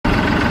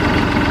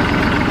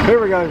Here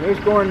we go, it's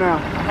going now.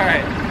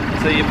 Alright,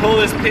 so you pull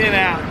this pin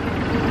out,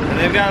 and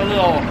they've got a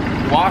little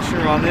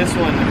washer on this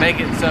one to make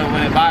it so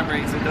when it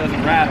vibrates it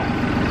doesn't rattle.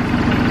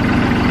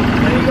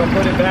 Then you're gonna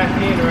put it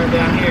back in right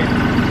down here.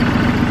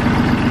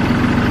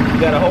 You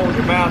gotta hold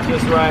your mouth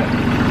just right.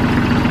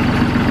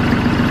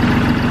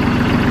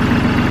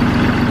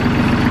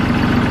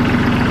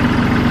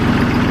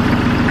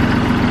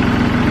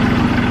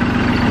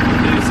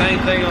 Do the same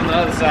thing on the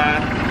other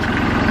side.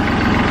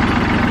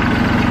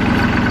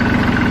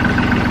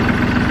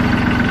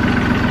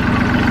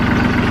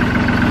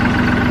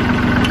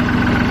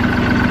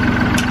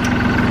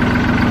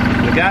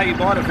 The guy you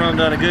bought it from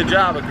done a good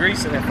job of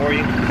greasing it for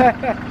you.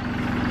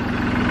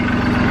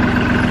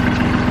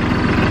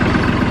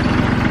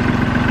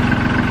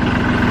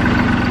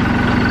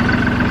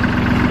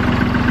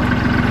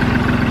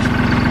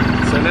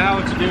 So now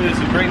what you do is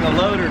you bring the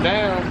loader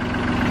down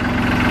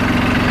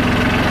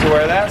to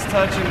where that's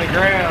touching the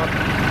ground,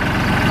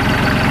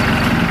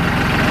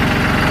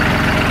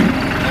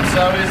 and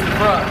so is the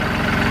front.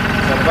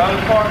 So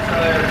both parts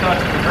are there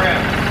touching the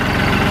ground.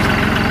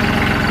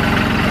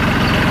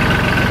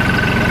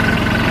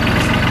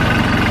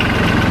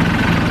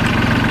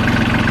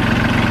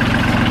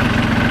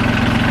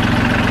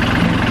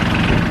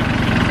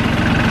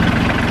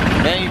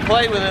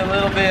 Play with it a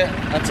little bit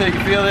until you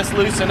feel this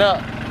loosen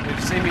up. You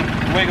see me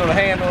wiggle the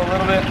handle a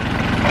little bit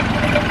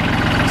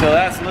until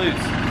that's loose.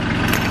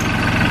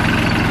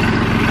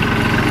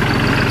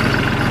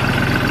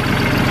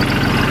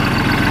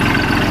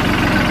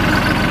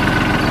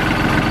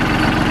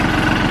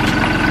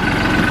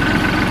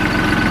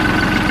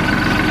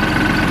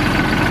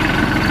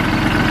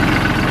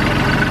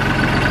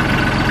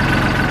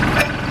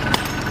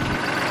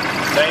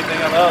 Same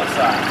thing on the other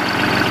side.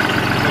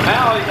 So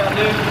now all you gotta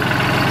do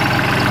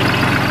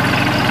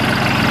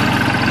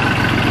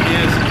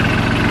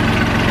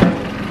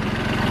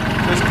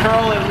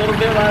curl it a little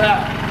bit like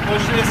that.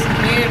 Push this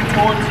in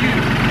towards you.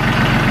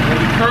 When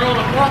you curl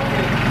the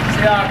bucket,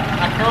 see how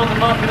I curled the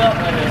bucket up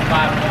like this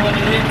by pulling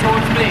it in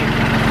towards me.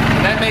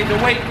 And that made the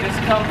weight just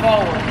come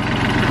forward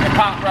and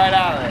pop right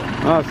out of it.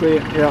 I see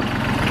it, yeah.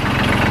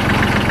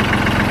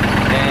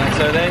 And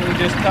so then you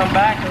just come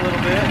back a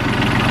little bit.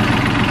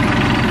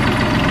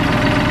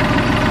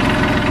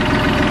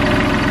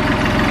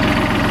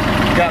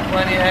 You got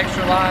plenty of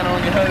extra line on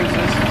your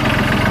hoses.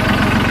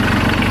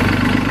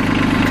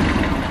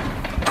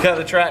 Cut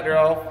the tractor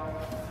off,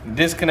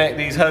 disconnect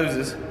these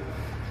hoses, and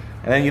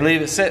then you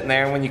leave it sitting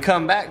there, and when you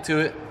come back to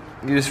it,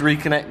 you just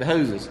reconnect the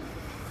hoses.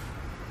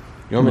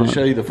 You want me to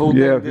show you the full thing?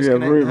 Yeah,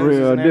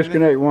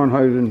 disconnect one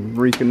hose and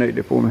reconnect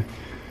it for me.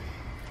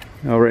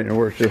 I reckon it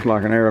works just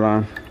like an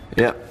airline.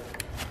 Yep.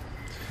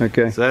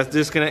 Okay. So that's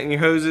disconnecting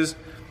your hoses.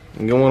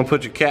 You're going to want to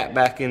put your cap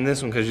back in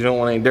this one because you don't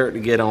want any dirt to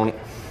get on it.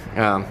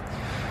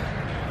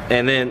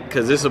 And then,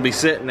 because this will be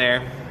sitting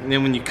there, and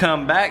then when you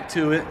come back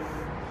to it,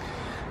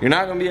 you're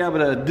not going to be able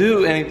to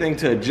do anything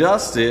to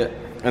adjust it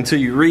until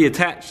you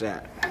reattach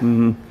that.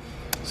 Mm-hmm.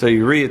 So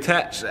you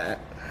reattach that.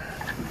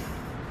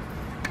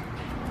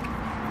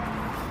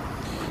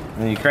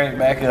 And you crank it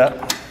back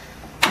up.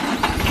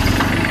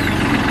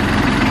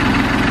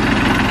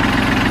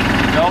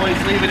 You always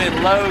leave it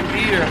in low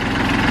gear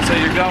so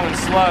you're going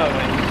slow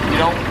and you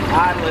don't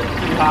idle it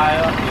too high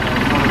up.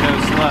 You want to go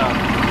slow.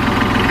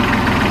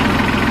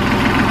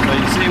 So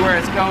you see where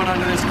it's going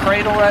under this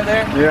cradle right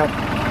there? Yep.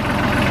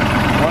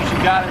 Once you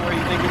got it where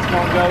you think it's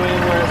going to go in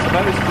where it's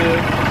supposed to,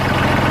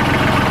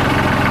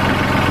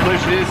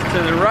 push this to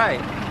the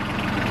right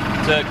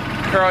to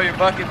curl your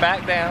bucket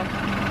back down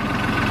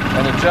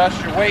and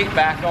adjust your weight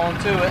back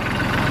onto it.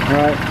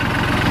 Right.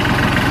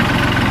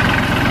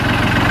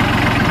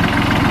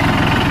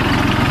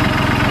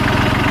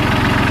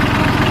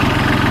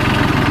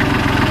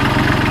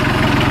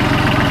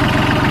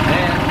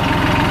 And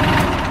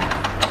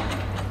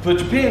put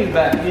your pins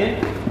back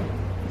in.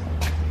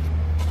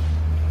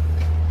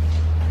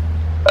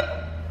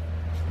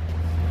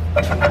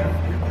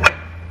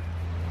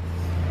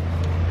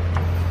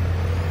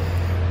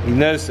 You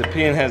notice the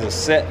pin has a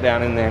set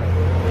down in there.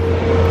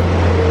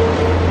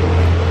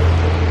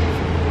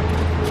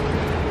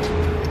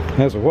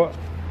 Has a what?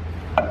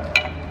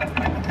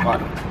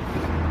 What?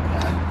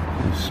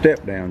 A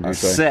step down, you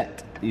say?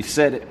 Set. You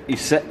set it. You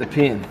set the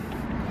pin.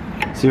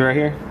 See right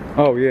here?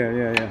 Oh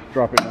yeah.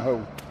 Drop it in the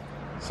hole.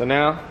 So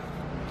now,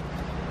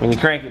 when you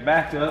crank it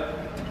back up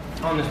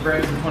on this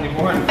Branson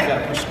 2400, you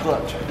gotta push the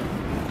clutch.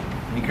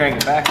 When you crank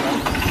it back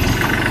up,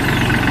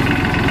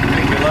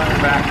 crank your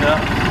lever back up.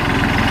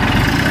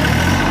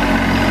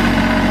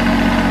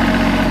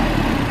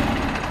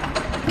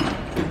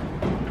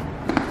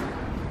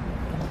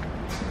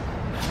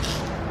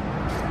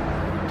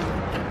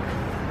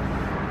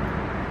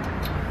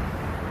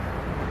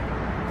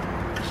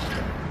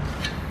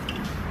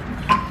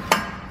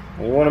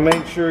 You want to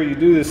make sure you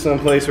do this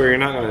someplace where you're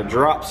not going to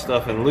drop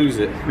stuff and lose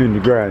it. In the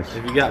grass.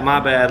 If you got my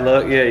bad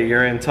luck, yeah,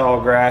 you're in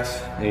tall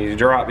grass and you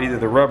drop either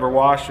the rubber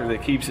washer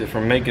that keeps it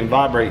from making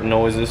vibrating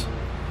noises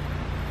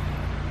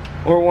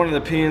or one of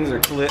the pins or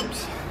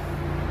clips.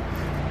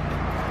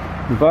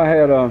 If I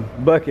had a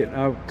bucket,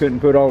 I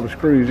couldn't put all the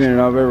screws in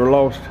it I've ever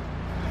lost.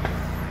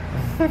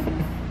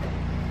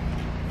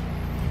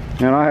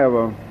 And I have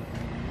a,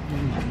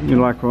 you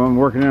know, like when I'm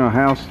working in a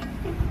house,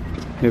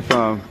 if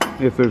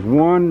there's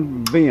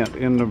one vent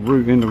in the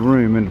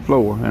room, in the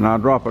floor, and I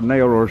drop a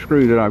nail or a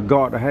screw that I've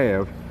got to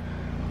have,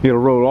 it'll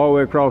roll all the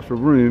way across the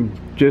room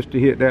just to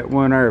hit that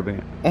one air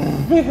vent.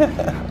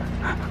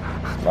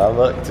 My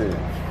luck too.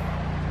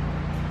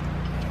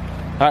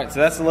 All right, so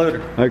that's the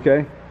loader.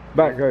 Okay,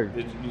 backhoe.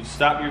 Did you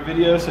stop your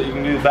video so you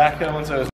can do the backhoe one? So